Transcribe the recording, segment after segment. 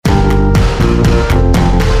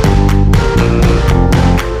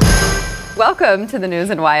Welcome to the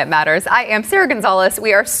news and why it matters. I am Sarah Gonzalez.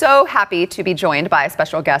 We are so happy to be joined by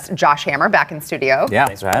special guest Josh Hammer back in studio. Yeah,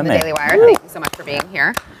 thanks for having me. The Daily Wire. Thank you so much for being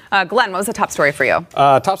here. Glenn, what was the top story for you?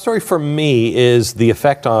 Top story for me is the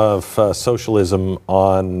effect of socialism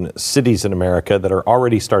on cities in America that are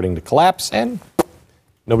already starting to collapse, and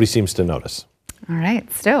nobody seems to notice. All right,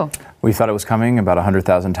 Stu. We thought it was coming about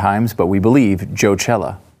 100,000 times, but we believe Joe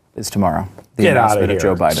Cella is tomorrow. The Get out of announcement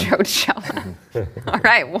here. of Joe Biden. Joe Cella. All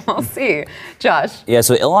right, we'll see. Josh. Yeah,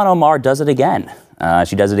 so Ilhan Omar does it again.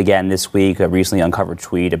 She does it again this week. A recently uncovered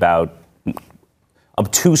tweet about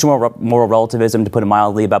obtuse moral relativism, to put it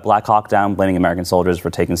mildly, about Black Hawk Down, blaming American soldiers for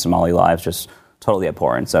taking Somali lives. Just totally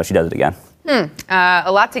abhorrent. So she does it again.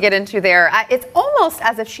 A lot to get into there. It's almost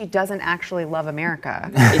as if she doesn't actually love America.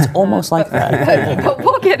 It's almost like that. But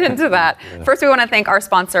we'll get into that. First, we want to thank our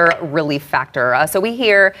sponsor, Relief Factor. So we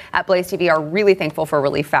here at Blaze TV are really thankful for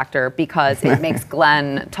Relief Factor because it makes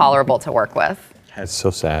Glenn tolerable to work with. That's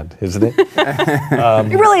so sad, isn't it?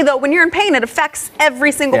 Really, though, when you're in pain, it affects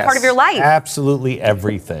every single part of your life. Absolutely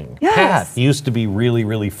everything. Yes. Pat used to be really,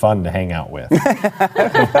 really fun to hang out with.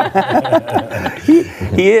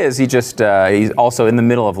 He is. He just, he's also in the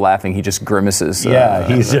middle of laughing. He just grimaces. Yeah,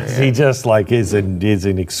 he just like is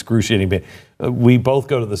in excruciating pain. We both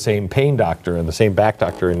go to the same pain doctor and the same back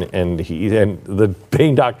doctor, and the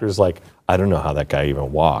pain doctor's like, I don't know how that guy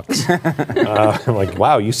even walks. I'm like,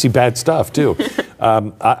 wow, you see bad stuff too.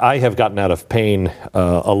 I have gotten out of pain.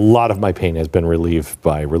 A lot of my pain has been relieved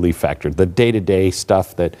by Relief Factor. The day-to-day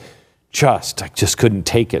stuff that I just couldn't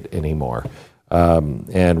take it anymore.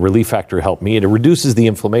 And Relief Factor helped me. It reduces the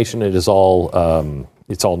inflammation. It is it's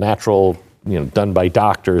all natural, done by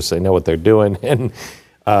doctors. They know what they're doing. And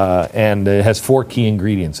it has 4 key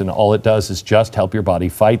ingredients, and all it does is just help your body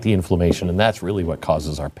fight the inflammation, and that's really what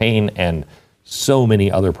causes our pain and so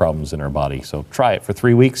many other problems in our body. So try it for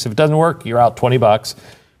 3 weeks. If it doesn't work, you're out $20.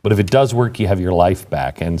 But if it does work, you have your life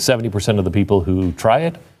back. And 70% of the people who try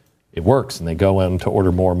it, it works, and they go on to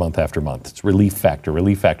order more month after month. It's Relief Factor,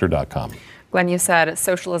 relieffactor.com. Glenn, you said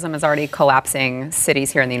socialism is already collapsing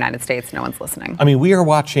cities here in the United States. No one's listening. I mean, we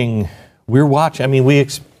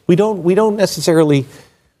don't necessarily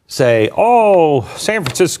say, oh, San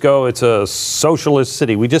Francisco, it's a socialist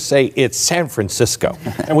city. We just say it's San Francisco.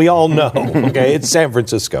 And we all know, okay, it's San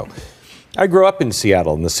Francisco. I grew up in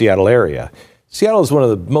Seattle, in the Seattle area. Seattle is one of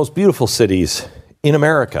the most beautiful cities in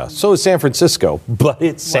America. So is San Francisco, but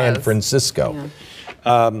it's San Francisco.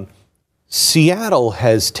 Yeah. Seattle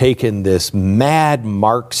has taken this mad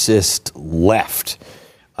Marxist left,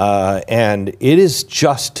 and it is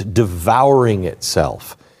just devouring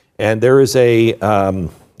itself. And there's a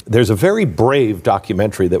very brave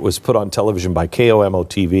documentary that was put on television by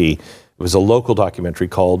KOMO-TV. It was a local documentary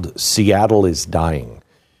called Seattle is Dying.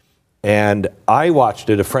 And I watched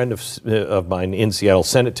it. A friend of mine in Seattle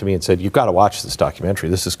sent it to me and said, you've got to watch this documentary.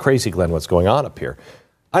 This is crazy, Glenn, what's going on up here.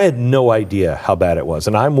 I had no idea how bad it was.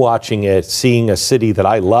 And I'm watching it, seeing a city that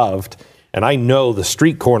I loved, and I know the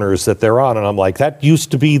street corners that they're on, and I'm like, that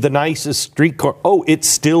used to be the nicest street corner. Oh, it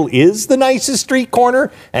still is the nicest street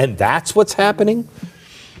corner? And that's what's happening?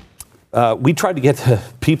 We tried to get the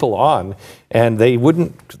people on, and they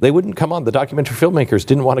wouldn't come on. The documentary filmmakers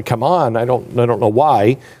didn't want to come on. I don't know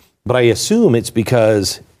why, but I assume it's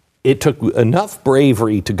because it took enough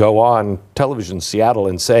bravery to go on television in Seattle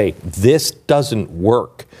and say, this doesn't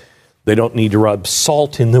work. They don't need to rub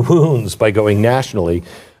salt in the wounds by going nationally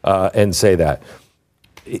and say that.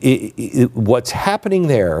 What's happening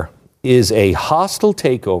there is a hostile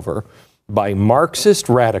takeover by Marxist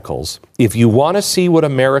radicals. If you want to see what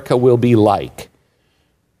America will be like,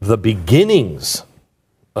 the beginnings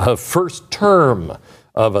of first term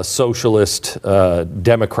of a socialist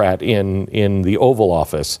Democrat in the Oval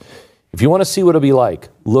Office, if you want to see what it'll be like,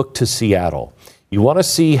 look to Seattle. You want to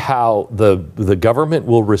see how the government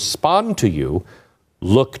will respond to you,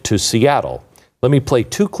 look to Seattle. Let me play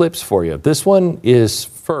 2 clips for you. This one is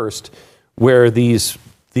first, where these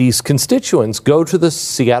constituents go to the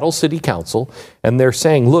Seattle City Council and they're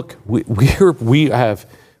saying, look, we have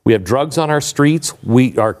drugs on our streets.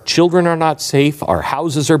 Our children are not safe. Our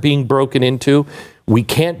houses are being broken into. We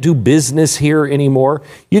can't do business here anymore.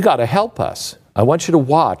 You got to help us. I want you to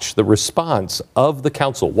watch the response of the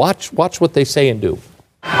council. Watch what they say and do.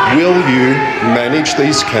 Will you manage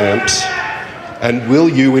these camps and will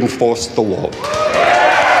you enforce the law?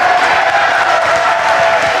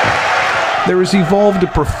 There has evolved a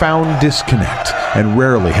profound disconnect, and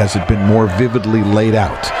rarely has it been more vividly laid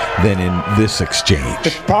out than in this exchange.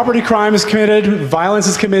 If property crime is committed, violence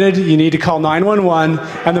is committed, you need to call 911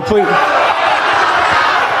 and the police.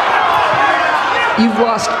 You've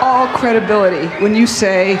lost all credibility when you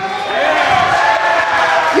say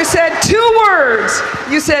You said 2 words.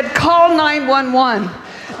 You said call 911.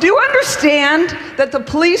 Do you understand that the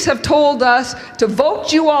police have told us to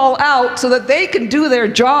vote you all out so that they can do their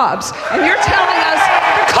jobs? And you're telling us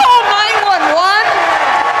to call 911?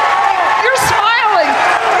 You're smiling.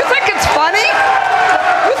 You think it's funny?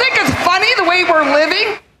 You think it's funny the way we're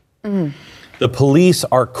living? The police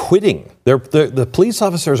are quitting. The police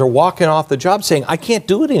officers are walking off the job saying, I can't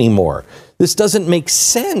do it anymore. This doesn't make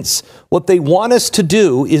sense. What they want us to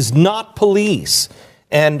do is not police.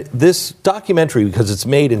 And this documentary, because it's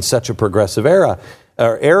made in such a progressive area,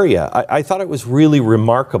 I thought it was really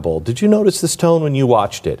remarkable. Did you notice this tone when you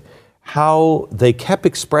watched it? How they kept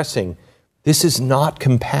expressing, this is not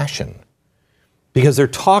compassion. Because they're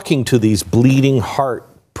talking to these bleeding heart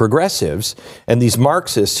progressives and these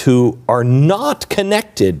Marxists who are not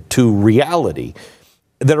connected to reality,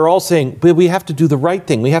 that are all saying, but we have to do the right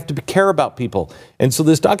thing. We have to care about people. And so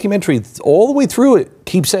this documentary, all the way through it,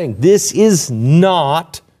 keeps saying, this is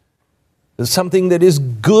not something that is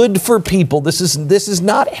good for people. This is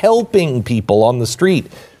not helping people on the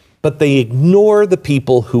street. But they ignore the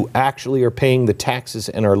people who actually are paying the taxes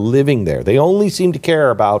and are living there. They only seem to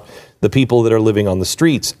care about the people that are living on the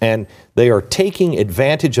streets. And they are taking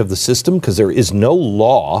advantage of the system because there is no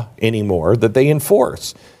law anymore that they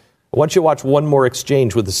enforce. I want you to watch one more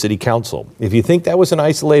exchange with the city council. If you think that was an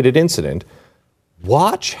isolated incident,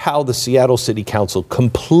 watch how the Seattle City Council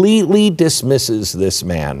completely dismisses this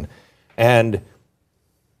man and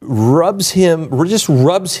rubs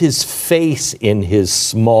his face in his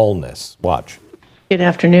smallness. Watch. Good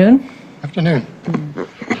afternoon. Afternoon.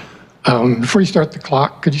 Before you start the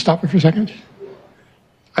clock, could you stop it for a second?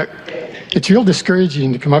 It's real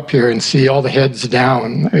discouraging to come up here and see all the heads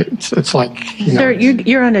down. It's like, Sir,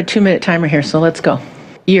 you're on a 2-minute timer here, so let's go.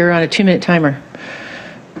 You're on a 2-minute timer.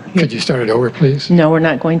 Could you start it over, please? No, we're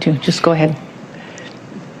not going to. Just go ahead.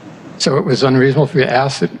 So it was unreasonable for you to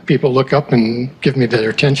ask that people look up and give me their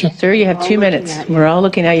attention? Sir, you have 2 minutes. We're all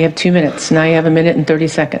looking at you. You have 2 minutes. Now you have 1 minute and 30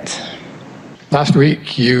 seconds. Last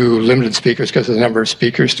week, you limited speakers because of the number of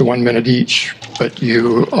speakers to 1 minute each, but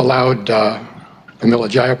you allowed Pramila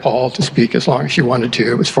Jayapal to speak as long as she wanted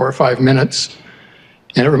to. It was 4 or 5 minutes.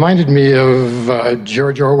 And it reminded me of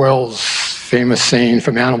George Orwell's famous saying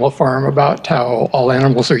from Animal Farm about how all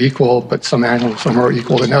animals are equal, but some animals are more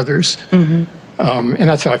equal than others. Mm-hmm. And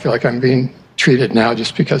that's how I feel like I'm being treated now,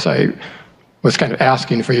 just because I was kind of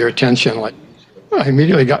asking for your attention. Like, I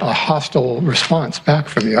immediately got a hostile response back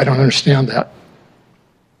from you. I don't understand that.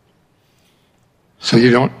 So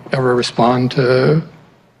you don't ever respond to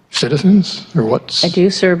citizens, or what's... I do,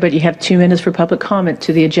 sir, but you have 2 minutes for public comment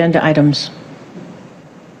to the agenda items.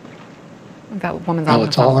 That woman's well, on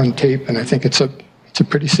it's all on tape, and I think it's a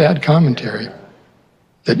pretty sad commentary.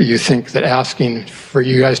 That you think that asking for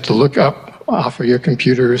you guys to look up off of your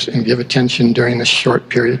computers and give attention during this short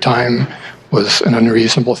period of time was an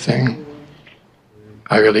unreasonable thing.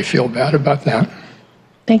 I really feel bad about that.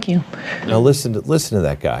 Thank you. Now listen to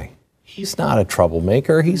that guy. He's not a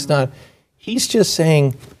troublemaker. He's just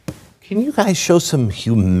saying, can you guys show some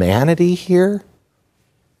humanity here?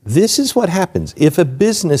 This is what happens. If a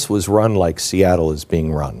business was run like Seattle is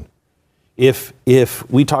being run, if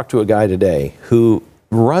we talked to a guy today who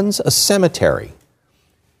runs a cemetery,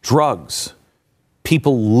 drugs,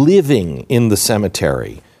 people living in the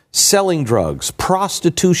cemetery, selling drugs,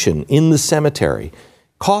 prostitution in the cemetery,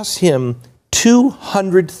 cost him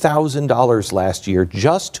 $200,000 last year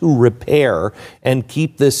just to repair and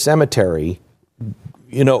keep this cemetery,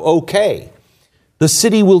 okay. The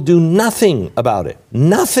city will do nothing about it.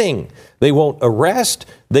 Nothing. They won't arrest.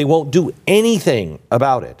 They won't do anything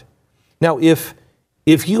about it. Now, if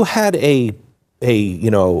you had a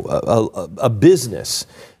business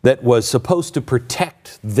that was supposed to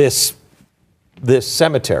protect this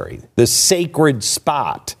cemetery, this sacred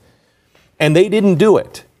spot, and they didn't do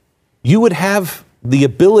it, you would have the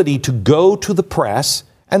ability to go to the press,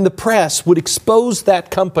 and the press would expose that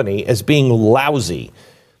company as being lousy.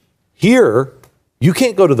 Here, you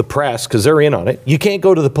can't go to the press because they're in on it. You can't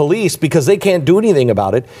go to the police because they can't do anything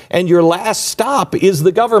about it. And your last stop is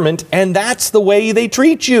the government, and that's the way they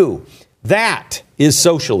treat you. That is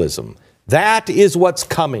socialism. That is what's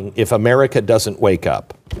coming if America doesn't wake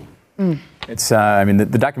up. It's,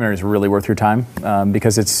 the documentary is really worth your time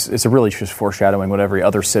because it's really just foreshadowing what every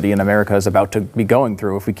other city in America is about to be going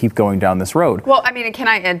through if we keep going down this road. Well, can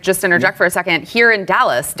I just interject for a second? Here in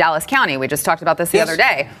Dallas County, we just talked about this the other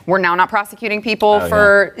day. We're now not prosecuting people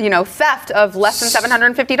for theft of less than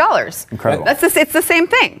 $750. Incredible. It's the same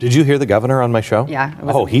thing. Did you hear the governor on my show?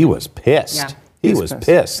 Yeah. He was pissed. Yeah. He was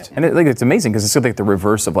pissed. And it's amazing because it's like the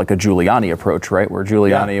reverse of like a Giuliani approach, right? Where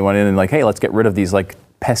Giuliani went in and hey, let's get rid of these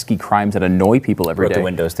pesky crimes that annoy people every day. Broken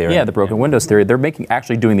windows theory. Yeah, the broken windows theory. They're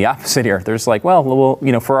actually doing the opposite here. They're just like, well,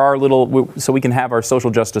 for our so we can have our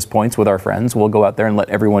social justice points with our friends, we'll go out there and let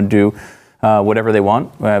everyone do whatever they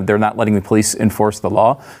want. They're not letting the police enforce the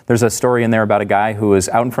law. There's a story in there about a guy who is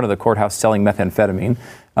out in front of the courthouse selling methamphetamine.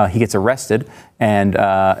 He gets arrested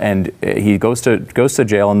and he goes to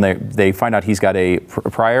jail, and they find out he's got a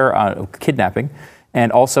prior kidnapping,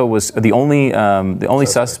 and also was the only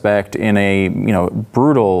suspect in a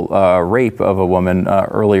brutal rape of a woman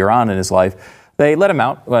earlier on in his life. They let him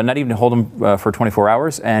out, not even to hold him for 24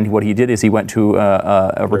 hours. And what he did is he went to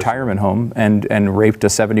a retirement home and raped a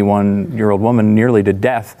 71-year-old woman nearly to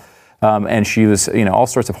death. And she was, all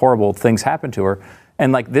sorts of horrible things happened to her.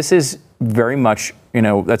 And this is very much,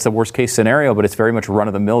 that's the worst case scenario, but it's very much run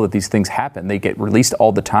of the mill that these things happen. They get released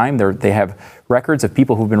all the time. They have records of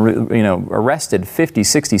people who've been, arrested 50,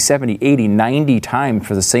 60, 70, 80, 90 times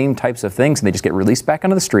for the same types of things. And they just get released back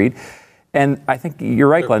onto the street. And I think you're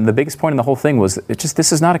right, Glenn. The biggest point in the whole thing was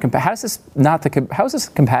this is not how is this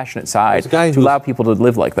a compassionate side to allow people to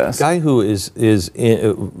live like this? The guy who is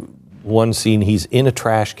in one scene, he's in a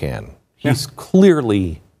trash can. He's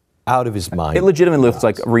clearly out of his mind. It legitimately looks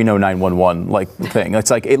like Reno 911 thing. It's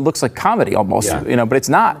it looks like comedy almost, but it's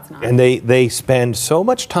not. And they spend so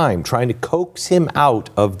much time trying to coax him out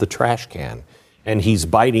of the trash can, and he's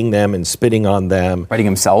biting them and spitting on them, biting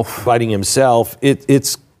himself.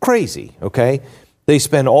 It's crazy, okay? They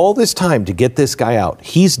spend all this time to get this guy out.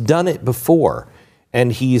 He's done it before,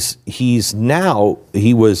 and he's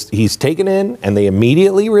taken in, and they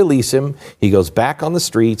immediately release him. He goes back on the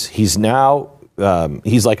streets. He's now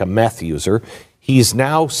he's like a meth user. He's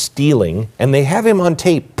now stealing, and they have him on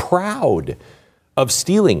tape, proud of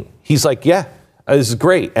stealing. He's like, yeah, this is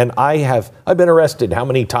great, and I've been arrested. How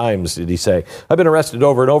many times did he say? I've been arrested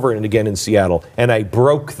over and over and again in Seattle, and I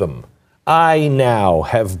broke them. I now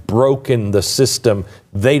have broken the system.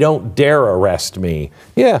 They don't dare arrest me.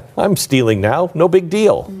 Yeah, I'm stealing now. No big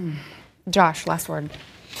deal. Josh, last word.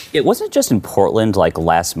 It wasn't just in Portland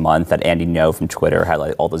last month that Andy Ngo from Twitter had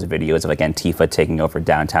all those videos of Antifa taking over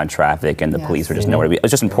downtown traffic and the police were just nowhere to be. It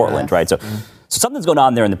was just in Portland, right? So something's going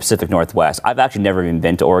on there in the Pacific Northwest. I've actually never even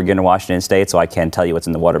been to Oregon or Washington State, so I can't tell you what's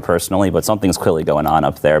in the water personally, but something's clearly going on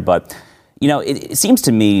up there. But it seems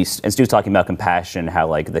to me, and Stu's talking about compassion,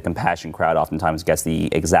 how the compassion crowd oftentimes gets the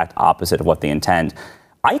exact opposite of what they intend.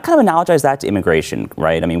 I kind of analogize that to immigration,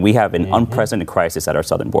 right? I mean, we have an unprecedented crisis at our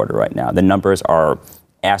southern border right now. The numbers are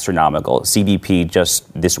astronomical. CBP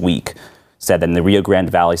just this week said that in the Rio Grande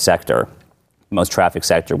Valley sector, most traffic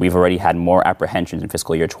sector, we've already had more apprehensions in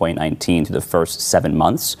fiscal year 2019 through the first 7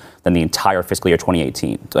 months than the entire fiscal year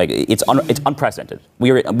 2018. It's unprecedented.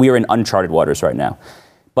 We are in uncharted waters right now.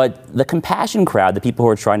 But the compassion crowd, the people who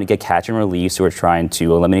are trying to get catch and release, who are trying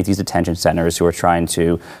to eliminate these detention centers, who are trying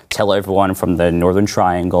to tell everyone from the Northern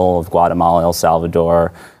Triangle of Guatemala, El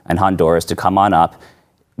Salvador, and Honduras to come on up,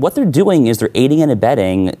 what they're doing is they're aiding and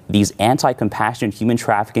abetting these anti-compassionate human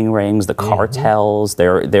trafficking rings, the cartels.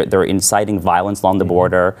 They're inciting violence along the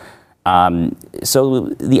border. So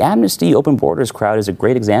the Amnesty Open Borders crowd is a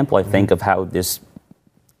great example, I think, of how this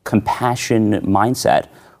compassion mindset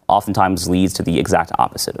oftentimes leads to the exact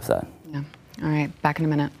opposite of that. Yeah. All right, back in a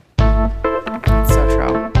minute. So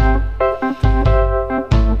true.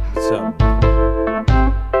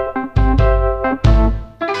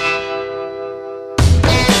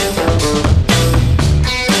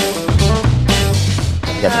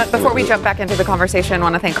 Before we jump back into the conversation, I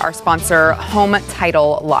want to thank our sponsor, Home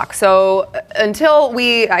Title Lock. So until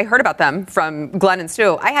I heard about them from Glenn and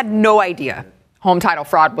Stu, I had no idea home title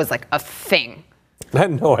fraud was a thing. I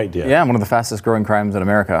had no idea. Yeah, one of the fastest growing crimes in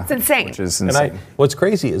America. It's insane. Which is insane. And what's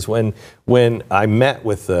crazy is when I met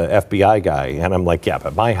with the FBI guy, and I'm like, yeah,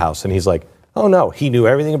 but my house. And he's like, oh, no, he knew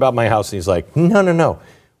everything about my house. And he's like, no.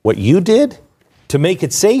 What you did to make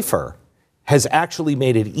it safer has actually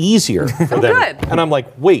made it easier for them. Good. And I'm like,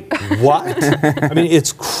 wait, what? I mean,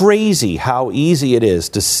 it's crazy how easy it is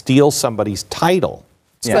to steal somebody's title.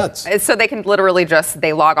 It's nuts. So they can literally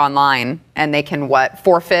they log online and they can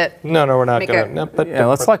forfeit? No, we're not going to.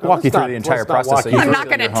 Let's walk you through the entire process. I'm not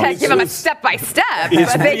going to give them a step-by-step.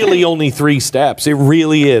 It's really only 3 steps. It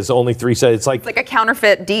really is only 3 steps. It's like a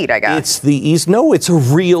counterfeit deed, I guess. It's the ease. No, it's a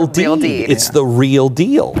real deed. It's the real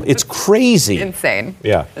deal. It's crazy. Insane.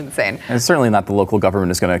 Yeah. Insane. And certainly not the local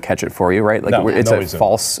government is going to catch it for you, right? It's a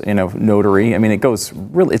false, notary. I mean, it's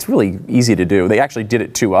really easy to do. They actually did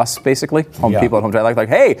it to us, basically. People at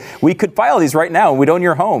home, hey, we could file these right now and we'd own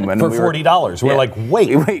your home. And for $40. $20. We're like,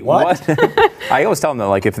 wait, what? I always tell them, though,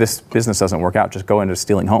 like, if this business doesn't work out, just go into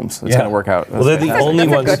stealing homes. It's going to work out. Well, they're the only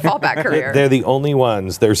ones. Good fallback career. They're the only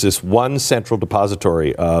ones. There's this one central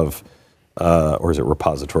depository of, or is it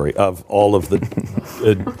repository, of all of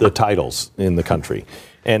the titles in the country.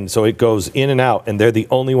 And so it goes in and out, and they're the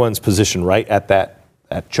only ones positioned right at that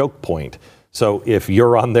choke point. So if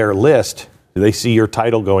you're on their list, they see your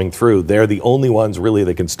title going through, they're the only ones really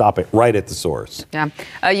that can stop it right at the source. Yeah.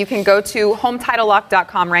 You can go to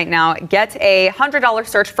HometitleLock.com right now. Get a $100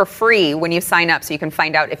 search for free when you sign up so you can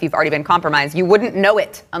find out if you've already been compromised. You wouldn't know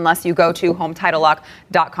it unless you go to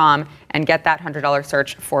HometitleLock.com and get that $100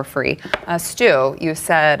 search for free. Stu, you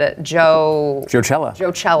said Joe Cella.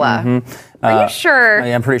 Mm-hmm. Are you sure?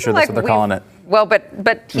 I'm pretty sure that's what they're calling it. Well,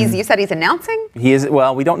 but you said he's announcing? He is.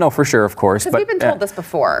 Well, we don't know for sure, of course. Because we've been told this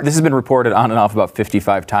before. This has been reported on and off about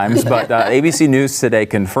 55 times. But ABC News today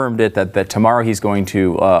confirmed it that tomorrow he's going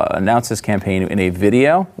to announce his campaign in a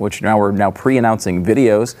video, which we're pre-announcing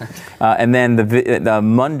videos. And then the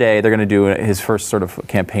Monday they're going to do his first sort of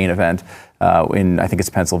campaign event. In, I think it's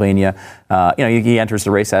Pennsylvania. He enters the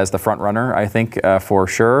race as the front runner, I think, for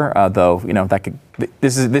sure. Though,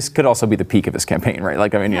 this could also be the peak of his campaign, right?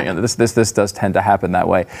 Like, I mean, this does tend to happen that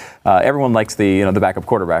way. Everyone likes the backup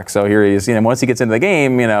quarterback. So here he is. Once he gets into the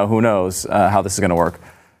game, who knows how this is going to work.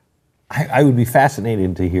 I would be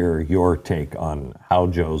fascinated to hear your take on how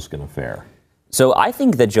Joe's going to fare. So I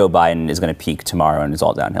think that Joe Biden is going to peak tomorrow and it's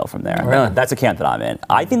all downhill from there. Really? That's a camp that I'm in.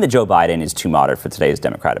 I think that Joe Biden is too moderate for today's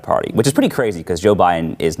Democratic Party, which is pretty crazy because Joe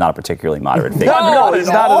Biden is not a particularly moderate figure. No, he's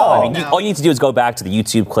not at all. I mean, all you need to do is go back to the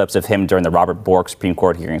YouTube clips of him during the Robert Bork Supreme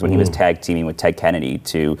Court hearings when he was tag teaming with Ted Kennedy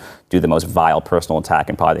to do the most vile personal attack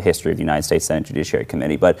in probably the history of the United States Senate Judiciary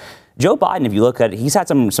Committee. But Joe Biden, if you look at it, he's had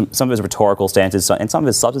some of his rhetorical stances and some of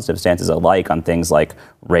his substantive stances alike on things like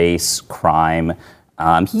race, crime.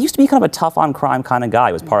 He used to be kind of a tough on crime kind of guy.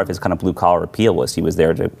 It was part of his kind of blue collar appeal was he was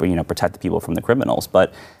there to protect the people from the criminals.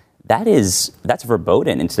 But that's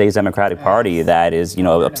verboten in today's Democratic Party that is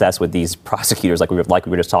obsessed with these prosecutors like we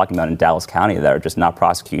were just talking about in Dallas County that are just not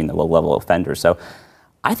prosecuting the low level offenders. So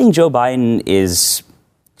I think Joe Biden is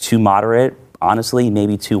too moderate, honestly,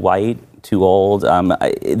 maybe too white, too old. The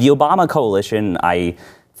Obama coalition, I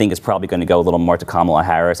think is probably going to go a little more to Kamala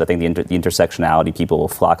Harris. I think the intersectionality people will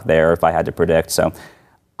flock there if I had to predict. So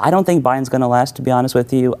I don't think Biden's going to last, to be honest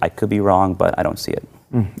with you. I could be wrong, but I don't see it.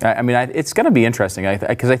 I mean, it's going to be interesting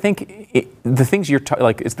because I think the things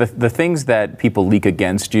it's the things that people leak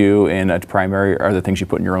against you in a primary are the things you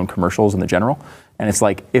put in your own commercials in the general. And it's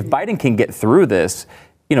like if Biden can get through this,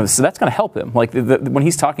 so that's going to help him. Like when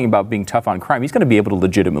he's talking about being tough on crime, he's going to be able to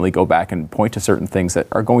legitimately go back and point to certain things that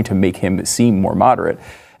are going to make him seem more moderate.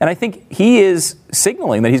 And I think he is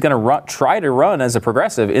signaling that he's going to try to run as a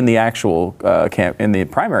progressive in the actual in the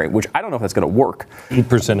primary, which I don't know if that's going to work.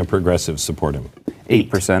 8% of progressives support him.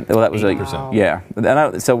 8%. Well, that was 8%. Wow. Yeah.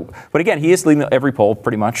 But again, he is leading every poll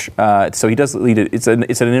pretty much. So he does lead it. It's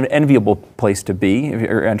an enviable place to be if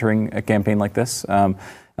you're entering a campaign like this. And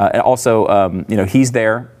also, he's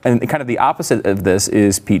there. And kind of the opposite of this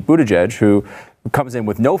is Pete Buttigieg, who comes in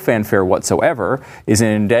with no fanfare whatsoever, is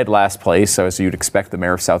in dead last place, so you'd expect the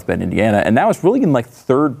mayor of South Bend, Indiana, and now is really in like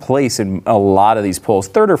third place in a lot of these polls,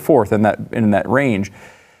 third or fourth in that range.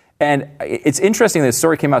 And it's interesting that the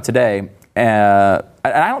story came out today, and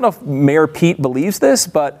I don't know if Mayor Pete believes this,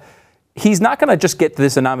 but he's not going to just get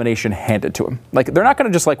this nomination handed to him. Like they're not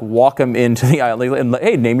going to just like walk him into the aisle and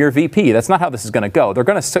hey, name your VP. That's not how this is going to go. They're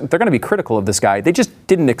going to be critical of this guy. They just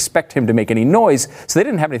didn't expect him to make any noise, so they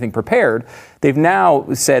didn't have anything prepared. They've now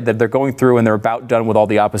said that they're going through and they're about done with all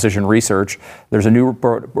the opposition research. There's a new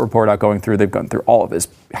report out going through. They've gone through all of his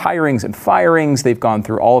hirings and firings. They've gone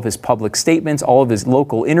through all of his public statements, all of his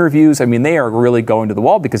local interviews. I mean, they are really going to the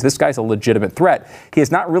wall because this guy's a legitimate threat. He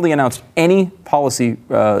has not really announced any policies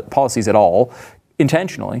at all,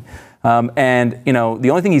 intentionally. And the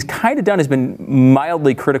only thing he's kind of done has been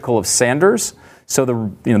mildly critical of Sanders. So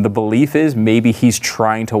the belief is maybe he's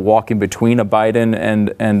trying to walk in between a Biden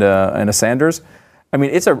and a Sanders. I mean,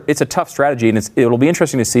 it's a tough strategy, and it'll be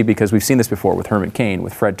interesting to see because we've seen this before with Herman Cain,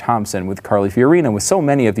 with Fred Thompson, with Carly Fiorina, with so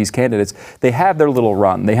many of these candidates. They have their little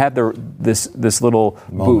run. They have this little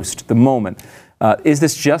boost, the moment. Is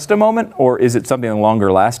this just a moment, or is it something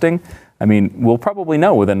longer lasting? I mean, we'll probably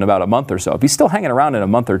know within about a month or so. If he's still hanging around in a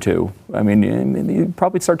month or two, I mean, you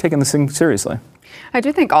probably start taking this thing seriously. I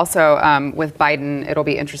do think also with Biden, it'll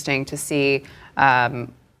be interesting to see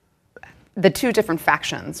the two different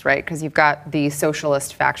factions, right? Because you've got the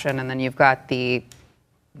socialist faction and then you've got the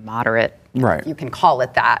moderate, right? You can call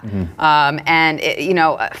it that. Mm-hmm.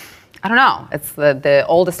 I don't know. It's the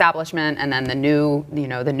old establishment and then the new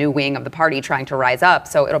wing of the party trying to rise up.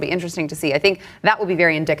 So it'll be interesting to see. I think that will be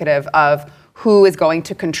very indicative of who is going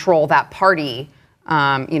to control that party,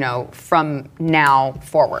 from now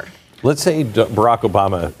forward. Let's say Barack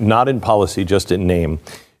Obama, not in policy, just in name,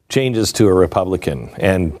 changes to a Republican,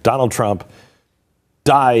 and Donald Trump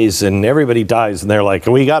dies, and everybody dies, and they're like,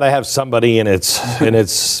 we got to have somebody, and it's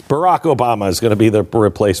Barack Obama is going to be the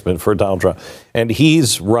replacement for Donald Trump, and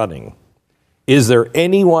he's running. Is there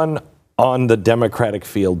anyone on the Democratic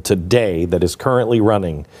field today that is currently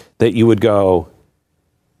running that you would go,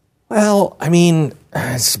 well, I mean,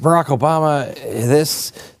 it's Barack Obama,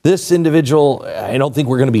 this individual, I don't think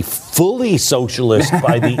we're going to be fully socialist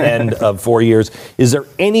by the end of 4 years. Is there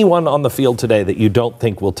anyone on the field today that you don't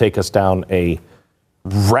think will take us down a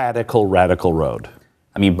radical road?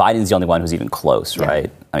 I mean, Biden's the only one who's even close,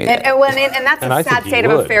 right? I mean, and that's a sad state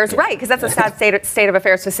of affairs, right? Because that's a sad state of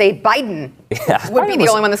affairs to say Biden would be the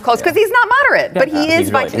only one that's close, because he's not moderate, but he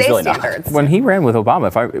is by today's standards. When he ran with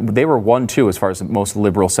Obama, they were 1-2 as far as the most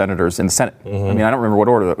liberal senators in the Senate. I mean, I don't remember what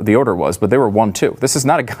order the order was, but they were 1-2. This is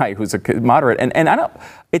not a guy who's a moderate, and I don't.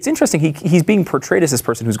 It's interesting. He's being portrayed as this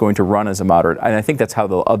person who's going to run as a moderate, and I think that's how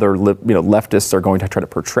the other leftists are going to try to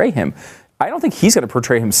portray him. I don't think he's going to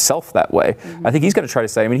portray himself that way. I think he's going to try to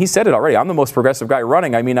say, I mean, he said it already, I'm the most progressive guy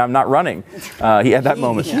running. I mean, I'm not running. He had that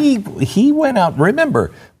moment. He went out.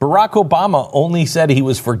 Remember, Barack Obama only said he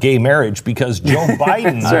was for gay marriage because Joe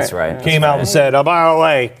Biden came out and said, oh, by the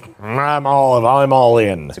way, I'm all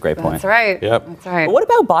in. That's a great point. That's right. Yep. That's right. But what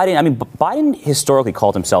about Biden? I mean, Biden historically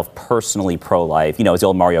called himself personally pro-life. You know, his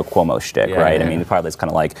old Mario Cuomo shtick, right? I mean, part of this kind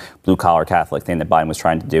of like blue-collar Catholic thing that Biden was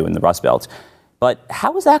trying to do in the Rust Belt. But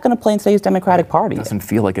how is that going to play in today's Democratic Party? It doesn't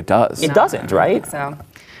feel like it does. It doesn't, right? I think so.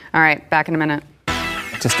 All right, back in a minute.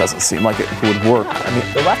 It just doesn't seem like it would work. I mean,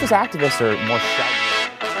 the leftist activists are more shouty.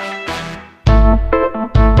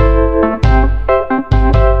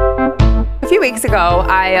 A few weeks ago,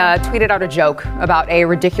 I tweeted out a joke about a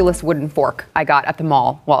ridiculous wooden fork I got at the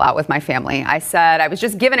mall while out with my family. I said I was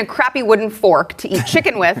just given a crappy wooden fork to eat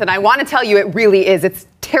chicken with, and I want to tell you it really is. It's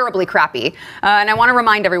terribly crappy. And I want to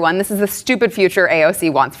remind everyone, this is the stupid future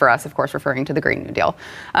AOC wants for us, of course, referring to the Green New Deal.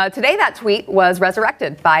 Today, that tweet was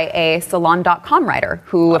resurrected by a Salon.com writer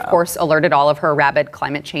who, of course, alerted all of her rabid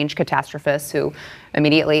climate change catastrophists who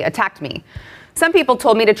immediately attacked me. Some people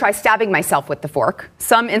told me to try stabbing myself with the fork.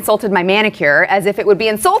 Some insulted my manicure as if it would be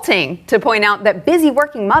insulting to point out that busy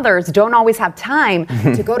working mothers don't always have time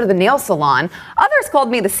to go to the nail salon. Others called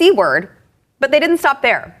me the C word, but they didn't stop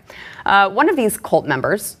there. One of these cult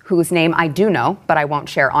members, whose name I do know, but I won't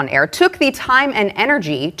share on air, took the time and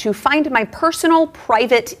energy to find my personal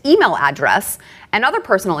private email address and other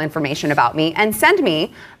personal information about me and send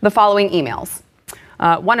me the following emails.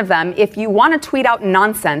 One of them, if you want to tweet out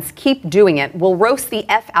nonsense, keep doing it. We'll roast the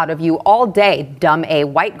F out of you all day, dumb A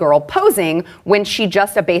white girl posing when she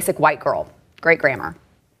just a basic white girl. Great grammar.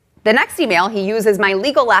 The next email, he uses my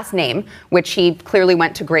legal last name, which he clearly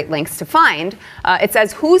went to great lengths to find. It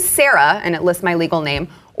says, who's Sarah? And it lists my legal name.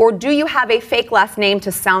 Or do you have a fake last name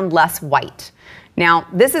to sound less white? Now,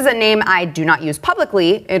 this is a name I do not use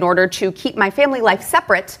publicly in order to keep my family life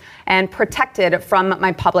separate and protected from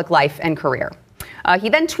my public life and career. He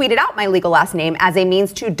then tweeted out my legal last name as a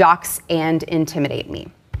means to dox and intimidate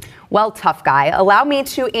me. Well, tough guy, allow me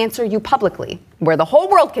to answer you publicly, where the whole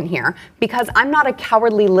world can hear, because I'm not a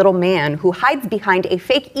cowardly little man who hides behind a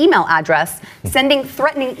fake email address, sending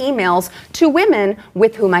threatening emails to women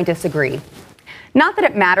with whom I disagree. Not that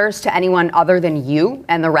it matters to anyone other than you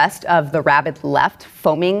and the rest of the rabid left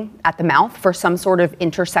foaming at the mouth for some sort of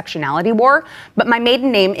intersectionality war, but my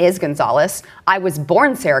maiden name is Gonzalez. I was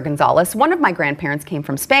born Sarah Gonzalez. One of my grandparents came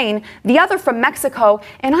from Spain, the other from Mexico,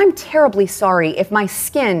 and I'm terribly sorry if my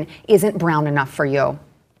skin isn't brown enough for you.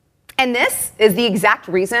 And this is the exact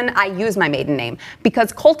reason I use my maiden name,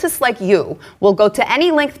 because cultists like you will go to any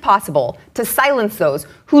length possible to silence those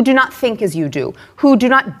who do not think as you do, who do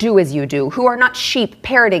not do as you do, who are not sheep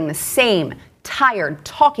parroting the same tired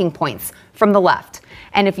talking points from the left.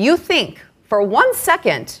 And if you think for 1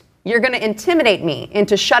 second you're going to intimidate me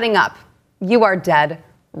into shutting up, you are dead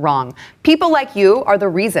wrong. People like you are the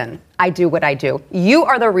reason I do what I do. You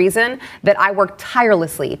are the reason that I work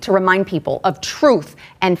tirelessly to remind people of truth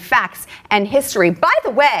and facts and history, by the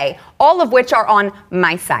way, all of which are on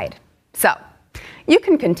my side. So you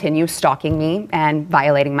can continue stalking me and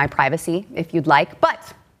violating my privacy if you'd like,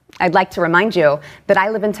 but I'd like to remind you that I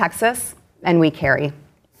live in Texas and we carry.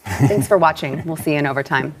 Thanks for watching. We'll see you in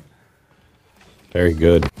overtime. Very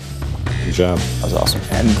good. Good job. That was awesome.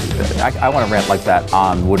 And I want to rant like that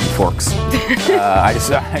on wooden forks. I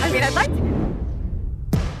mean, I'd like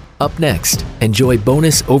to. Up next, enjoy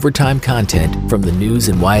bonus overtime content from the news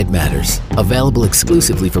and why it matters. Available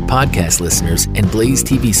exclusively for podcast listeners and Blaze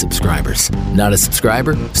TV subscribers. Not a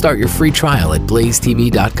subscriber? Start your free trial at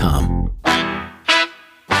blazetv.com.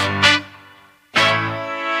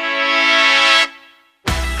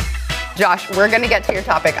 Josh, we're going to get to your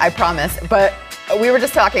topic, I promise. But we were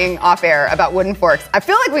just talking off air about wooden forks. I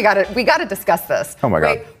feel like we got to discuss this. Oh my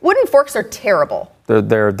God. Wooden forks are terrible.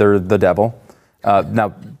 They're the devil. Now,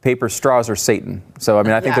 paper straws are Satan. So, I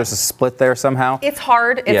mean, I think there's a split there somehow. It's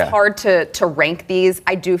hard. It's hard to rank these.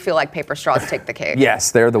 I do feel like paper straws take the cake.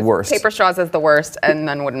 Yes, they're the worst. Paper straws is the worst, and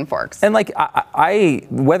then wooden forks. And like, I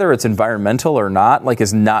whether it's environmental or not, like,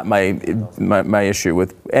 is not my issue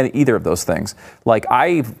with either of those things. Like,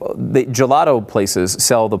 the gelato places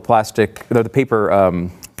sell the paper,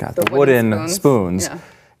 the wooden spoons. Yeah.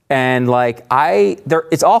 And like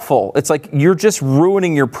it's awful. It's like you're just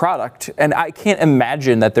ruining your product, and I can't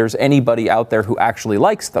imagine that there's anybody out there who actually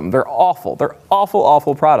likes them. They're awful. They're awful,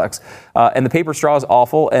 awful products. And the paper straw is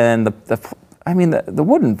awful, and the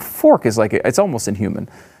wooden fork is like it's almost inhuman.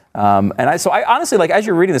 I honestly, like, as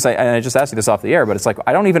you're reading this, I just asked you this off the air, but it's like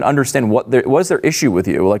I don't even understand what is their issue with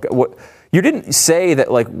you. Like, what you didn't say that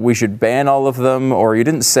like we should ban all of them, or you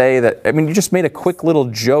didn't say that. I mean, you just made a quick little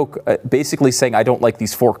joke, basically saying I don't like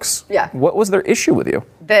these forks. Yeah. What was their issue with you?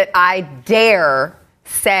 That I dare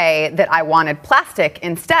say that I wanted plastic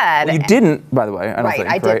instead. Well, you didn't, by the way. I don't think.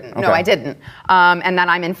 I didn't. Right? No, Okay. I didn't. And that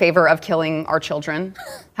I'm in favor of killing our children.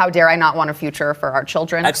 How dare I not want a future for our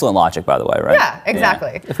children? Excellent logic, by the way, right? Yeah,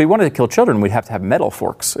 exactly. Yeah. If we wanted to kill children, we'd have to have metal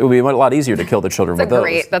forks. It would be a lot easier to kill the children with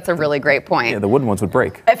those. That's a really great point. Yeah, the wooden ones would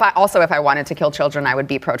break. If I wanted to kill children, I would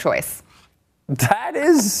be pro-choice. That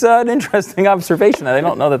is an interesting observation that I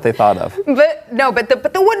don't know that they thought of. But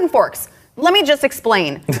the wooden forks. Let me just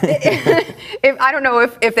explain. I don't know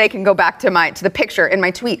if they can go back to the picture in my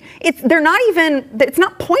tweet. It's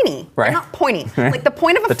not pointy. Right. They're not pointy. Like the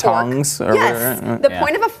point of a fork. The tongs. The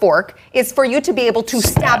point of a fork is for you to be able to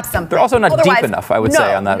stab something. They're also not deep enough, I would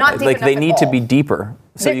say, on that. Not deep like enough they at need to all. be deeper,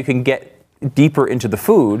 so you can get deeper into the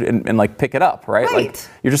food and like pick it up, right? Right. Like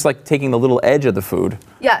you're just like taking the little edge of the food.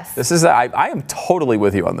 Yes. This is I am totally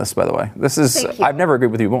with you on this, by the way. This is I've never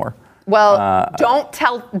agreed with you more. Well, don't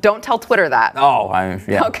tell Twitter that.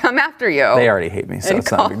 They'll come after you. They already hate me, so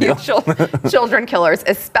it's not a big deal. Children killers,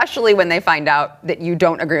 especially when they find out that you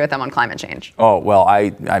don't agree with them on climate change. Oh, well, I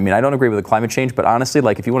mean, I don't agree with the climate change, but honestly,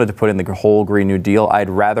 like if you wanted to put in the whole Green New Deal, I'd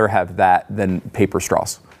rather have that than paper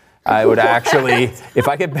straws. I would actually, if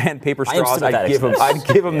I could ban paper straws, I'd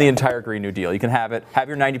give them the entire Green New Deal. You can have it, have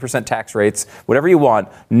your 90% tax rates, whatever you want,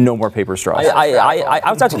 no more paper straws.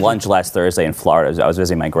 I was out to lunch last Thursday in Florida. I was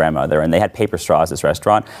visiting my grandmother, and they had paper straws at this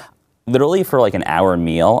restaurant. Literally for like an hour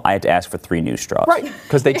meal, I had to ask for 3 new straws. Right,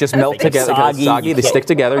 because they just melt together. Soggy, they stick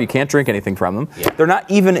together. You can't drink anything from them. Yeah. They're not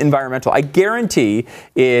even environmental. I guarantee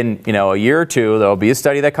in a year or two, there'll be a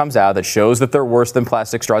study that comes out that shows that they're worse than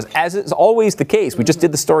plastic straws, as is always the case. We just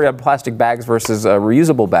did the story on plastic bags versus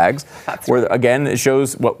reusable bags, where again it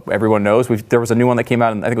shows what everyone knows. There was a new one that came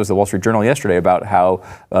out, and I think it was the Wall Street Journal yesterday, about how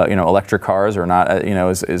electric cars are not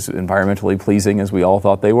as environmentally pleasing as we all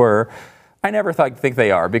thought they were. I never think they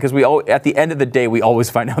are, because at the end of the day, we always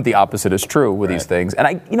find out the opposite is true with these things.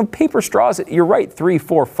 And paper straws, you're right, 3,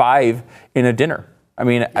 4, 5 in a dinner. I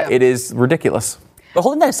mean, it is ridiculous. But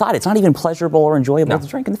holding that aside, it's not even pleasurable or enjoyable to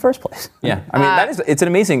drink in the first place. Yeah, I mean, it's an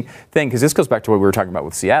amazing thing, because this goes back to what we were talking about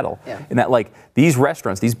with Seattle, in that like these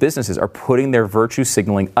restaurants, these businesses are putting their virtue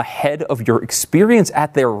signaling ahead of your experience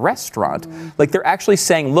at their restaurant. Like they're actually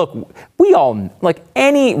saying, look, we all, like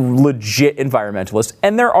any legit environmentalist,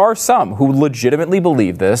 and there are some who legitimately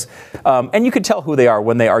believe this, and you could tell who they are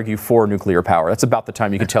when they argue for nuclear power. That's about the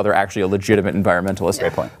time you could tell they're actually a legitimate environmentalist.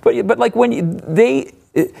 Great point. But like when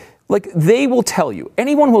they will tell you,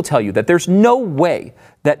 anyone will tell you that there's no way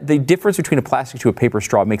that the difference between a plastic to a paper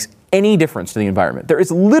straw makes any difference to the environment. There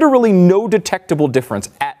is literally no detectable difference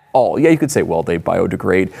at all. Yeah, you could say, well, they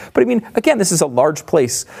biodegrade. But I mean, again, this is a large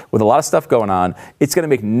place with a lot of stuff going on. It's going to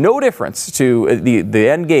make no difference to the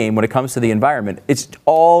end game when it comes to the environment. It's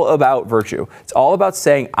all about virtue. It's all about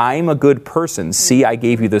saying, I'm a good person. See, I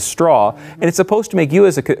gave you this straw. And it's supposed to make you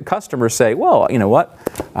as a customer say, well, you know what?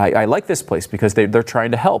 I like this place because they're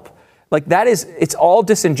trying to help. Like it's all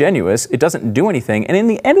disingenuous. It doesn't do anything. And in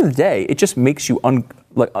the end of the day, it just makes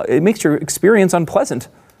it makes your experience unpleasant.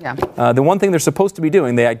 Yeah. The one thing they're supposed to be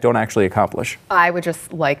doing, they don't actually accomplish. I would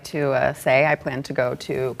just like to say I plan to go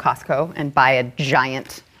to Costco and buy a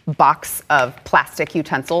giant box of plastic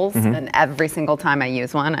utensils, and every single time I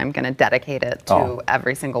use one, I'm going to dedicate it to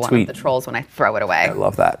every single one of the trolls when I throw it away. I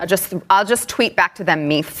love that. I'll just tweet back to them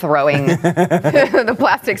me throwing the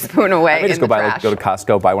plastic spoon away I may just go to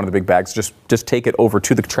Costco, buy one of the big bags, just take it over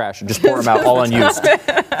to the trash and just pour them out all unused,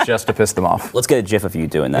 just to piss them off. Let's get a GIF of you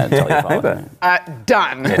doing that. And tell you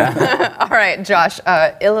done. Yeah. All right, Josh.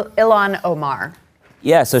 Ilhan Omar.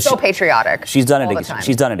 Yeah, so patriotic. She's done it.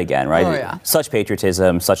 She's done it again, right? Oh, yeah. Such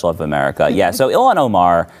patriotism, such love of America. Yeah. So Ilhan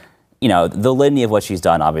Omar, the litany of what she's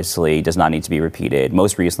done obviously does not need to be repeated.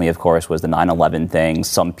 Most recently, of course, was the 9/11 thing.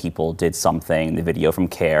 Some people did something. The video from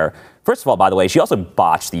CARE. First of all, by the way, she also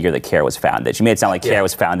botched the year that CARE was founded. She made it sound like CARE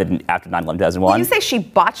was founded after 9/11, 2001. When you say she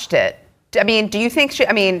botched it, I mean, do you think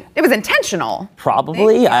it was intentional?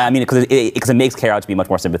 Probably. I mean, because it makes CARE out to be much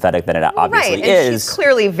more sympathetic than it obviously is. She's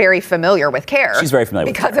clearly very familiar with CARE. She's very familiar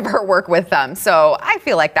because of her work with them. So I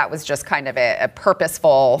feel like that was just kind of a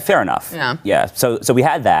purposeful. Fair enough. Yeah. Yeah. So we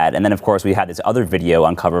had that, and then of course we had this other video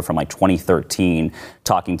uncovered from like 2013,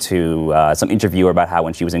 talking to some interviewer about how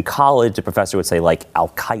when she was in college, the professor would say like Al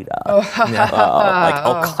Qaeda, like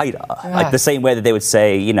Al Qaeda, like the same way that they would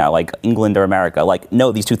say like England or America. Like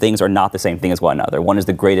no, these two things are not the same thing as one another. One is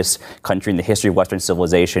the greatest country in the history of Western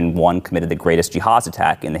civilization. One committed the greatest jihad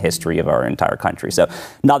attack in the history of our entire country. So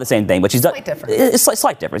not the same thing, but she's done. It's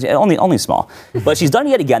slight difference, only small. But she's done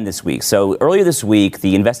it yet again this week. So earlier this week,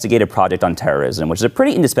 the Investigative Project on Terrorism, which is a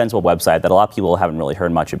pretty indispensable website that a lot of people haven't really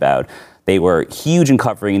heard much about. They were huge in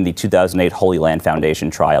covering the 2008 Holy Land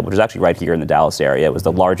Foundation trial, which was actually right here in the Dallas area. It was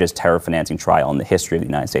the largest terror financing trial in the history of the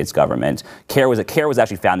United States government. CARE was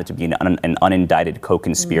actually founded to be an unindicted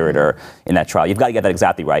co-conspirator in that trial. You've got to get that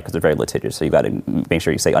exactly right because they're very litigious. So you've got to make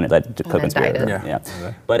sure you say unindicted co-conspirator.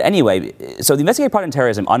 Yeah. But anyway, so the Investigative Project on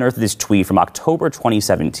Terrorism unearthed this tweet from October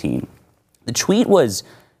 2017. The tweet was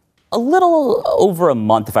a little over a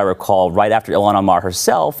month, if I recall, right after Ilhan Omar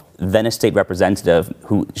herself, then a state representative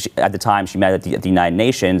who, at the time, she met at the United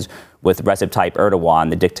Nations with Recep Tayyip Erdogan,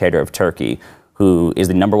 the dictator of Turkey, who is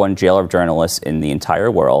the #1 jailer of journalists in the entire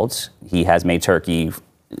world. He has made Turkey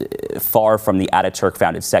far from the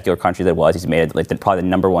Ataturk-founded secular country that it was. He's made it probably the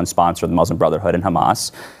 #1 sponsor of the Muslim Brotherhood and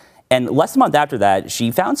Hamas. And less than a month after that, she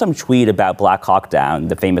found some tweet about Black Hawk Down,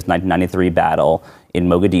 the famous 1993 battle in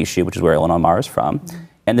Mogadishu, which is where Ilhan Omar is from.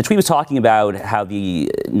 And the tweet was talking about how the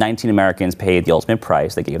 19 Americans paid the ultimate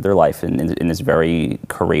price. They gave their life in this very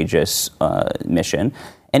courageous mission.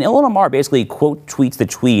 And Ilhan Omar basically quote tweets the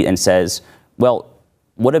tweet and says, well,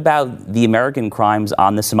 what about the American crimes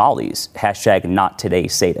on the Somalis? # not today,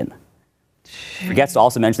 Satan. Forgets to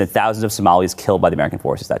also mention that thousands of Somalis killed by the American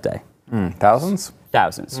forces that day. Thousands?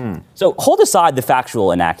 Thousands. So hold aside the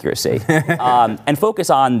factual inaccuracy and focus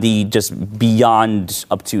on the just beyond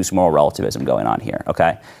obtuse moral relativism going on here,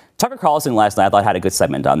 okay? Tucker Carlson last night, I thought, had a good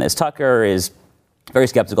segment on this. Tucker is very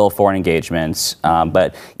skeptical of foreign engagements,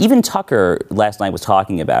 but even Tucker last night was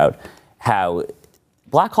talking about how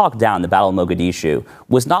Black Hawk Down, the Battle of Mogadishu,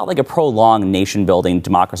 was not like a prolonged nation-building,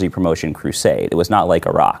 democracy promotion crusade. It was not like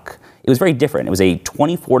Iraq. It was very different. It was a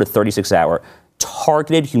 24 to 36-hour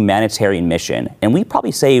targeted humanitarian mission, and we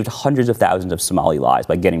probably saved hundreds of thousands of Somali lives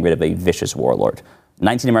by getting rid of a vicious warlord.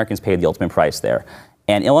 19 Americans paid the ultimate price there.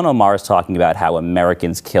 And Ilhan Omar is talking about how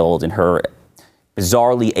Americans killed, in her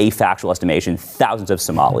bizarrely afactual estimation, thousands of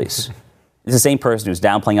Somalis. It's the same person who's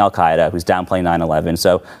downplaying Al-Qaeda, who's downplaying 9/11.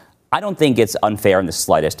 So I don't think it's unfair in the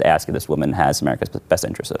slightest to ask if this woman has America's best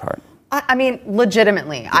interests at heart. I mean,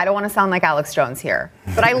 legitimately, I don't want to sound like Alex Jones here,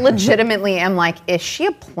 but I legitimately am like, is she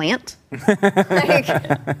a plant? Like,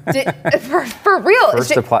 for real? First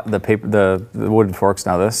the wooden forks,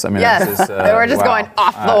 now this. I mean, yes, this is, we're just going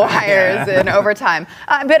off the wires in overtime.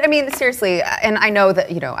 But I mean, seriously, and I know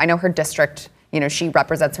that, I know her district, she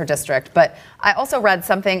represents her district, but I also read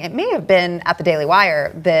something, it may have been at the Daily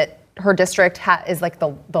Wire, that her district is like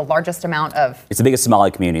the largest amount of... It's the biggest Somali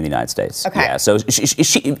community in the United States. Okay. Yeah, so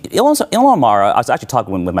Ilhan Omar, I was actually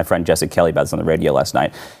talking with my friend Jessica Kelly about this on the radio last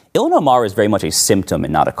night. Ilhan Omar is very much a symptom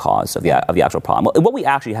and not a cause of the actual problem. What we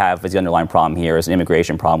actually have as the underlying problem here is an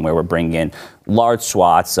immigration problem where we're bringing in large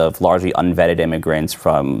swaths of largely unvetted immigrants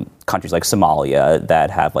from countries like Somalia that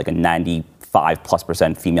have like a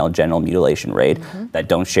 95+% female genital mutilation rate, that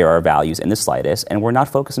don't share our values in the slightest, and we're not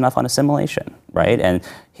focused enough on assimilation, right? And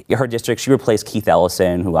her district, she replaced Keith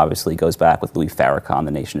Ellison, who obviously goes back with Louis Farrakhan,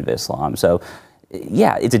 the Nation of Islam. So,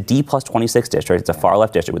 yeah, it's a D+26 district. It's a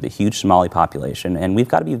far-left district with a huge Somali population, and we've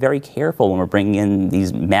got to be very careful when we're bringing in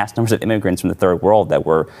these mass numbers of immigrants from the third world that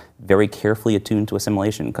we're very carefully attuned to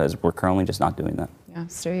assimilation, because we're currently just not doing that. Yeah.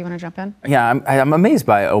 Stu, you want to jump in? Yeah, I'm amazed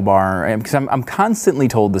by Omar because I'm constantly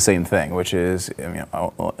told the same thing, which is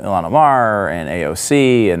Ilhan Omar and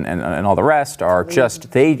AOC and all the rest are just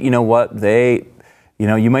you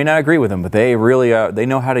may not agree with them, but they really they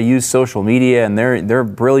know how to use social media and they're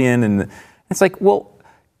brilliant. And it's like, well,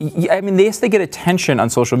 I mean, yes, they get attention on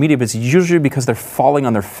social media, but it's usually because they're falling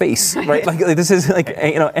on their face, right? Like this is like,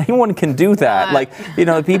 anyone can do that. Like,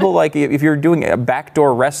 people like if you're doing a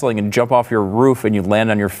backdoor wrestling and jump off your roof and you land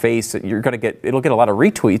on your face, it'll get a lot of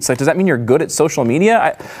retweets. Like, does that mean you're good at social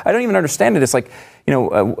media? I don't even understand it. It's like,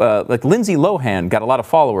 like Lindsay Lohan got a lot of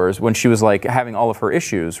followers when she was like having all of her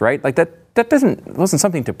issues, right? Like that wasn't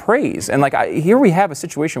something to praise. And like here we have a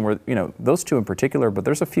situation where those two in particular, but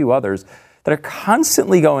there's a few others that are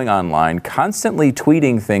constantly going online, constantly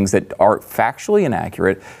tweeting things that are factually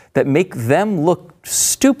inaccurate, that make them look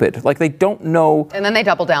stupid, like they don't know. And then they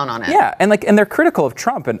double down on it. Yeah, and they're critical of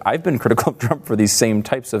Trump, and I've been critical of Trump for these same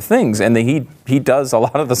types of things, and he does a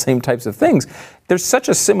lot of the same types of things. There's such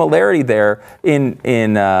a similarity there in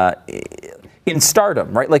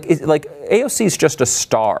stardom, right? Like AOC is just a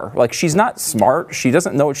star. Like, she's not smart. She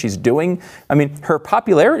doesn't know what she's doing. I mean, her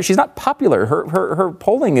popularity, she's not popular. Her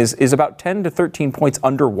polling is about 10 to 13 points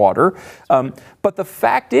underwater. But the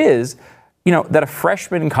fact is, that a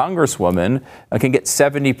freshman congresswoman can get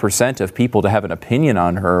 70% of people to have an opinion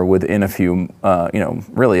on her within a few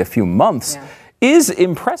months. Yeah. Is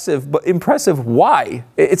impressive, but impressive why?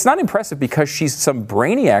 It's not impressive because she's some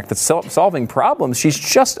brainiac that's solving problems. She's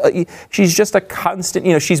just a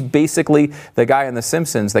constant, she's basically the guy in The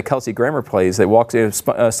Simpsons that Kelsey Grammer plays that walks in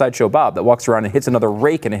Sideshow Bob that walks around and hits another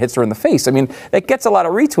rake and it hits her in the face. I mean, it gets a lot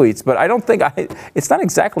of retweets, but I don't think it's not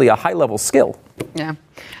exactly a high-level skill. Yeah.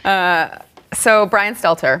 So Brian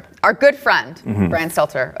Stelter, our good friend, Brian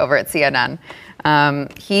Stelter over at CNN,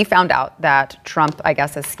 he found out that Trump, I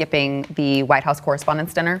guess, is skipping the White House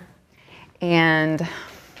Correspondents' Dinner. And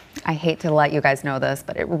I hate to let you guys know this,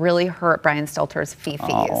 but it really hurt Brian Stelter's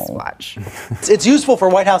fifis. Watch. It's useful for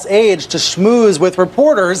White House aides to schmooze with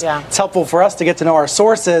reporters. Yeah. It's helpful for us to get to know our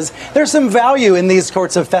sources. There's some value in these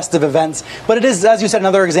sorts of festive events, but it is, as you said,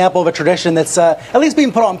 another example of a tradition that's at least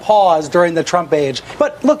being put on pause during the Trump age.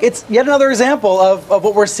 But look, it's yet another example of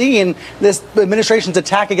what we're seeing, this administration's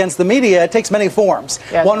attack against the media. It takes many forms.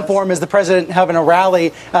 Yeah, one form is the president having a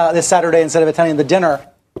rally this Saturday instead of attending the dinner.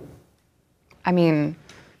 I mean,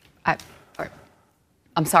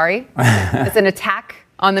 I'm sorry. It's an attack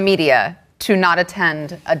on the media to not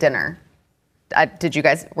attend a dinner.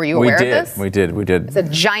 Were you aware of this? We did. It's a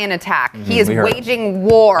giant attack. He is waging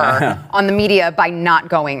war on the media by not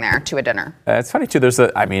going there to a dinner. It's funny too. There's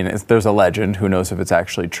a legend. Who knows if it's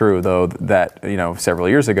actually true, though, that several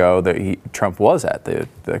years ago that Trump was at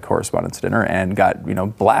the Correspondents' Dinner and got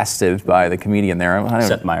blasted by the comedian there.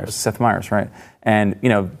 Seth Meyers. Seth Meyers, right? And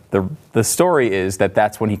the story is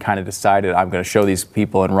that's when he kind of decided, I'm going to show these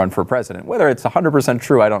people and run for president. Whether it's 100%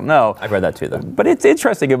 true, I don't know. I've read that too, though. But it's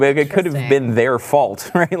interesting. It could have been their fault,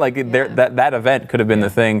 right? Like that event could have been the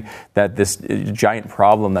thing that this giant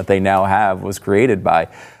problem that they now have was created by.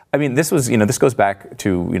 I mean, this goes back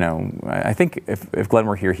to, I think if Glenn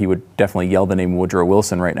were here, he would definitely yell the name Woodrow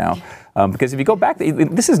Wilson right now. Because if you go back,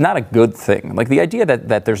 this is not a good thing. Like the idea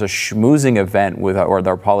that there's a schmoozing event with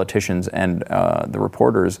our politicians and the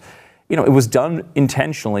reporters, it was done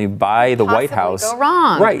intentionally by the White House. Go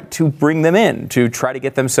wrong. Right, to bring them in, to try to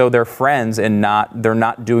get them so they're friends and they're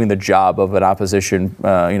not doing the job of an opposition,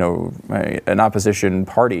 an opposition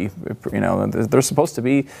party. They're supposed to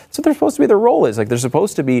be, so they're supposed to be, their role is, like, they're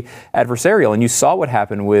supposed to be adversarial. And you saw what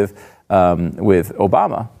happened with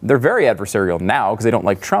Obama. They're very adversarial now because they don't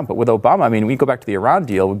like Trump. But with Obama, I mean, we go back to the Iran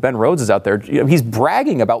deal. Ben Rhodes is out there. He's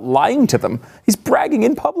bragging about lying to them. He's bragging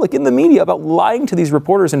in public, in the media, about lying to these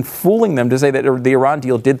reporters and fooling them to say that the Iran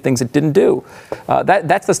deal did things it didn't do.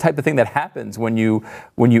 That's the type of thing that happens when you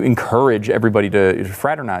encourage everybody to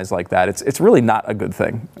fraternize like that. It's really not a good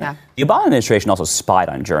thing. Yeah. The Obama administration also spied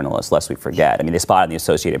on journalists, lest we forget. I mean, they spied on the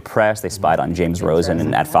Associated Press. They spied on James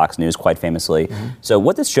Rosen at Fox News quite famously. Mm-hmm. So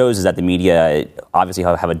what this shows is that the media obviously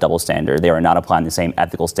have a double standard. They are not applying the same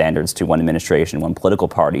ethical standards to one administration, one political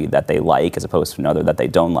party that they like as opposed to another that they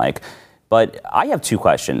don't like. But I have two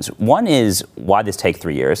questions. One is, why this take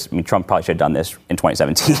 3 years? I mean, Trump probably should have done this in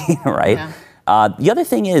 2017, right? Yeah. The other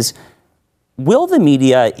thing is, will the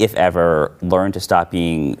media, if ever, learn to stop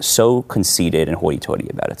being so conceited and hoity-toity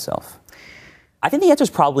about itself? I think the answer is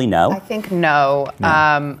probably no. I think no.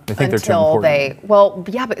 I think until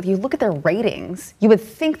but you look at their ratings. You would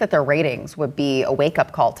think that their ratings would be a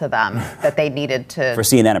wake-up call to them that they needed to. For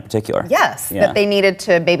CNN in particular. Yes, that they needed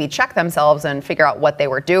to maybe check themselves and figure out what they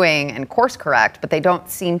were doing and course correct, but they don't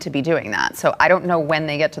seem to be doing that. So I don't know when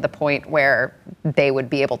they get to the point where they would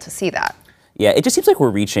be able to see that. Yeah, it just seems like we're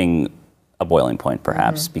reaching a boiling point,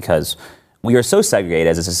 perhaps, because we are so segregated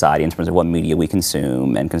as a society in terms of what media we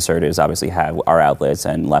consume, and conservatives obviously have our outlets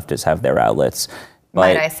and leftists have their outlets.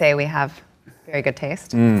 Might I say we have very good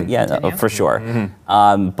taste? For sure.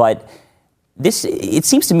 But it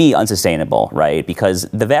seems to me unsustainable, right? Because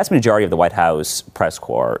the vast majority of the White House press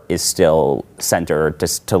corps is still centered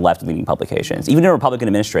to left-leaning publications. Even in a Republican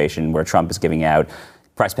administration where Trump is giving out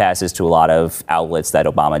press passes to a lot of outlets that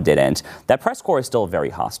Obama didn't, that press corps is still very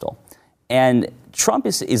hostile. And Trump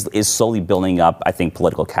is slowly building up, I think,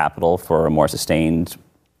 political capital for a more sustained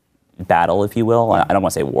battle, if you will. I don't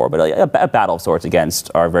want to say war, but a battle of sorts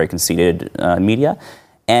against our very conceited media.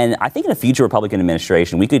 And I think in a future Republican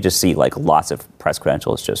administration, we could just see lots of press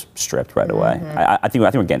credentials just stripped right away. I think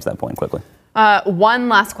we're getting to that point quickly. One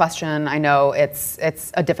last question. I know it's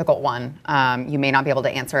a difficult one. You may not be able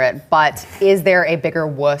to answer it, but is there a bigger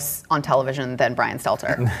wuss on television than Brian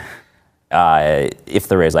Stelter? If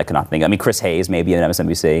there is, I cannot think. I mean, Chris Hayes maybe in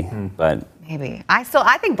MSNBC, but maybe. I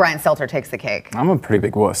think Brian Stelter takes the cake. I'm a pretty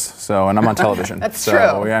big wuss, and I'm on television. That's true.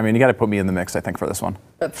 Yeah, I mean, you got to put me in the mix, I think, for this one.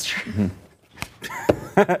 That's true. Mm-hmm.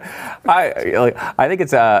 I think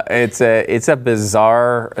it's a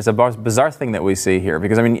bizarre thing that we see here,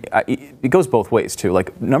 because I mean it goes both ways too.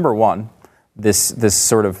 Number one, this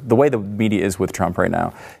sort of the way the media is with Trump right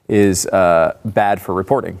now is bad for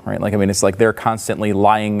reporting, right? It's like they're constantly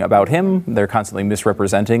lying about him. They're constantly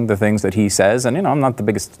misrepresenting the things that he says. And I'm not the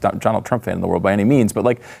biggest Donald Trump fan in the world by any means,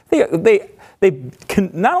 but they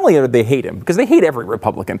not only do they hate him, because they hate every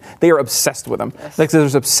Republican, they are obsessed with him. Yes.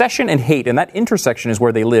 There's obsession and hate, and that intersection is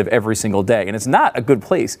where they live every single day, and it's not a good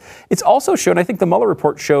place. It's also shown, I think the Mueller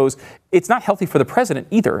report shows, it's not healthy for the president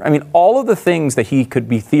either. I mean, all of the things that he could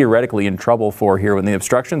be theoretically in trouble for here in the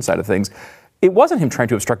obstruction side of things, it wasn't him trying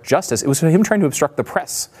to obstruct justice, it was him trying to obstruct the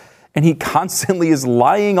press. And he constantly is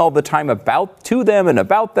lying all the time to them,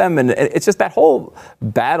 and it's just that whole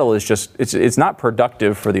battle is just it's not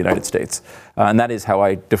productive for the United States, and that is how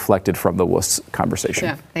I deflected from the wuss conversation.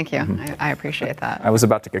 Yeah, thank you. Mm-hmm. I appreciate that. I was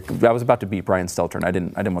about to beat Brian Stelter, and I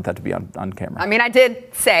didn't want that to be on camera. I mean, I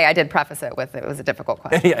did preface it with it was a difficult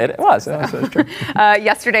question. Yeah, it was. That's true.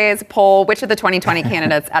 Yesterday's poll: which of the 2020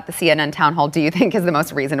 candidates at the CNN town hall do you think is the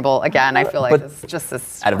most reasonable? Again, I feel like it's just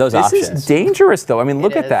this. Out of those options, this is dangerous, though. I mean,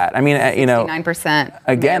 look at that. I mean, 69%.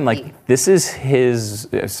 Again, this is his.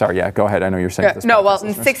 Sorry, yeah, go ahead. I know you're saying this. No,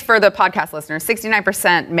 six for the podcast listeners.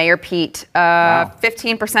 69% Mayor Pete,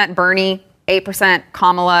 15% Bernie, 8%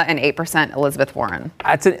 Kamala, and 8% Elizabeth Warren.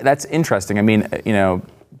 That's interesting. I mean,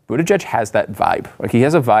 Buttigieg has that vibe. He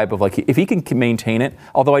has a vibe of if he can maintain it.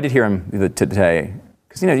 Although I did hear him today.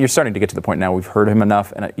 Because, you're starting to get to the point now, we've heard him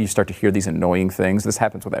enough, and you start to hear these annoying things. This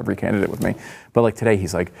happens with every candidate with me. But today,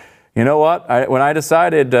 he's like, you know what? When I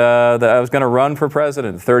decided that I was going to run for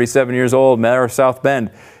president, 37 years old, mayor of South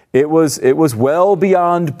Bend, it was well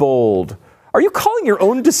beyond bold. Are you calling your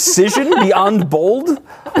own decision beyond bold?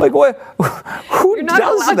 What? Who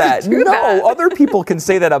does that? No, other people can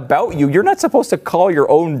say that about you. You're not supposed to call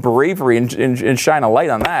your own bravery and shine a light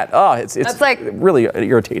on that. Oh, it's really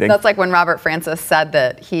irritating. That's like when Robert Francis said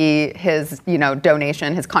that his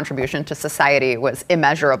donation, his contribution to society was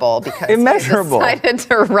immeasurable because he decided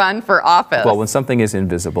to run for office. Well, when something is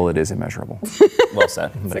invisible, it is immeasurable. Well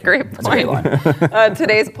said. That's a great point.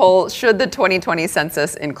 Today's poll: should the 2020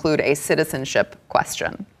 census include a citizenship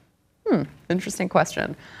question? Interesting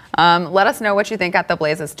question. Let us know what you think at The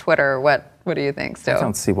Blaze's Twitter. What do you think, Stu? I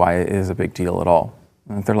don't see why it is a big deal at all.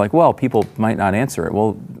 If they're like, well, people might not answer it.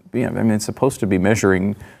 Well, it's supposed to be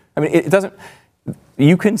measuring. I mean, it doesn't.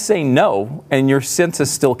 You can say no, and your census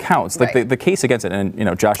still counts. The case against it,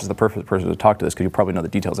 and Josh is the perfect person to talk to this because you probably know the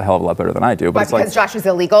details a hell of a lot better than I do. But because Josh is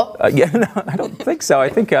illegal? Yeah, no, I don't think so. I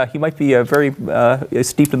think he might be very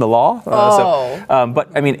steeped in the law. But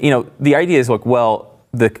I mean, the idea is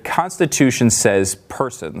the Constitution says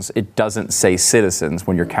persons. It doesn't say citizens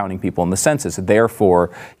when you're counting people in the census. Therefore,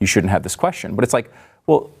 you shouldn't have this question. But it's like,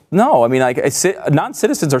 well, no. I mean,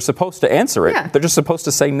 non-citizens are supposed to answer it. Yeah. They're just supposed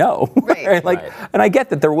to say no. Right. And I get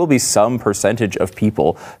that there will be some percentage of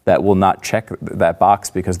people that will not check that box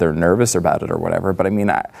because they're nervous about it or whatever. But I mean,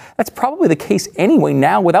 that's probably the case anyway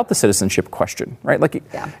now without the citizenship question, right?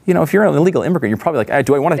 If you're an illegal immigrant, you're probably like,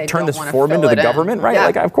 do I want to turn this form into the government,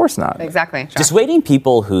 right? Yeah. Of course not. Exactly. Josh. Dissuading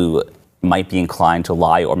people who might be inclined to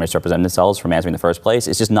lie or misrepresent themselves from answering in the first place,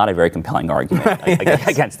 it's just not a very compelling argument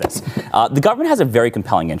against this. The government has a very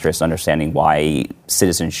compelling interest in understanding why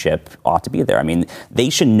citizenship ought to be there. I mean,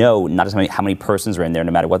 they should know not just how many persons are in there,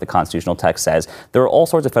 no matter what the constitutional text says. There are all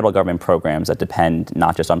sorts of federal government programs that depend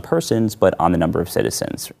not just on persons, but on the number of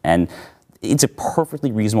citizens. And it's a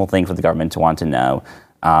perfectly reasonable thing for the government to want to know.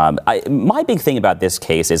 My big thing about this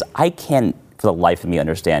case is I can't for the life of me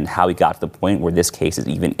understand how we got to the point where this case is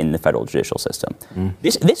even in the federal judicial system.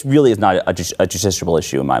 This really is not a justiciable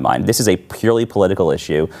issue in my mind. This is a purely political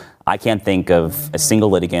issue. I can't think of a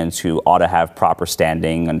single litigant who ought to have proper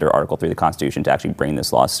standing under Article 3 of the Constitution to actually bring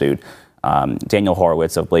this lawsuit. Daniel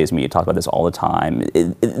Horowitz of Blaze Media talks about this all the time.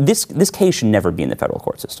 This case should never be in the federal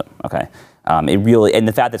court system. Okay, it really, and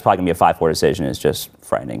the fact that it's probably going to be a 5-4 decision is just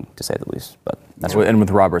frightening, to say the least. But that's and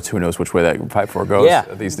with Roberts, who knows which way that 5-4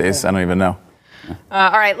 goes these days? I don't even know.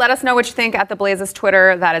 All right, let us know what you think at The Blaze's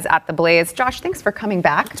Twitter. That is at The Blaze. Josh, thanks for coming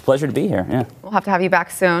back. It's a pleasure to be here. Yeah, we'll have to have you back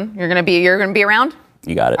soon. You're gonna be around.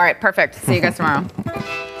 You got it. All right, perfect. See you guys tomorrow.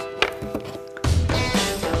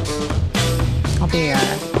 I'll be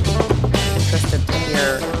interested to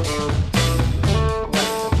hear.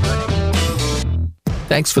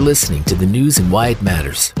 Thanks for listening to the news and why it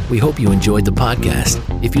matters. We hope you enjoyed the podcast.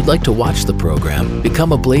 If you'd like to watch the program,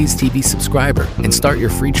 become a Blaze TV subscriber and start your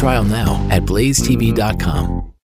free trial now at blazetv.com.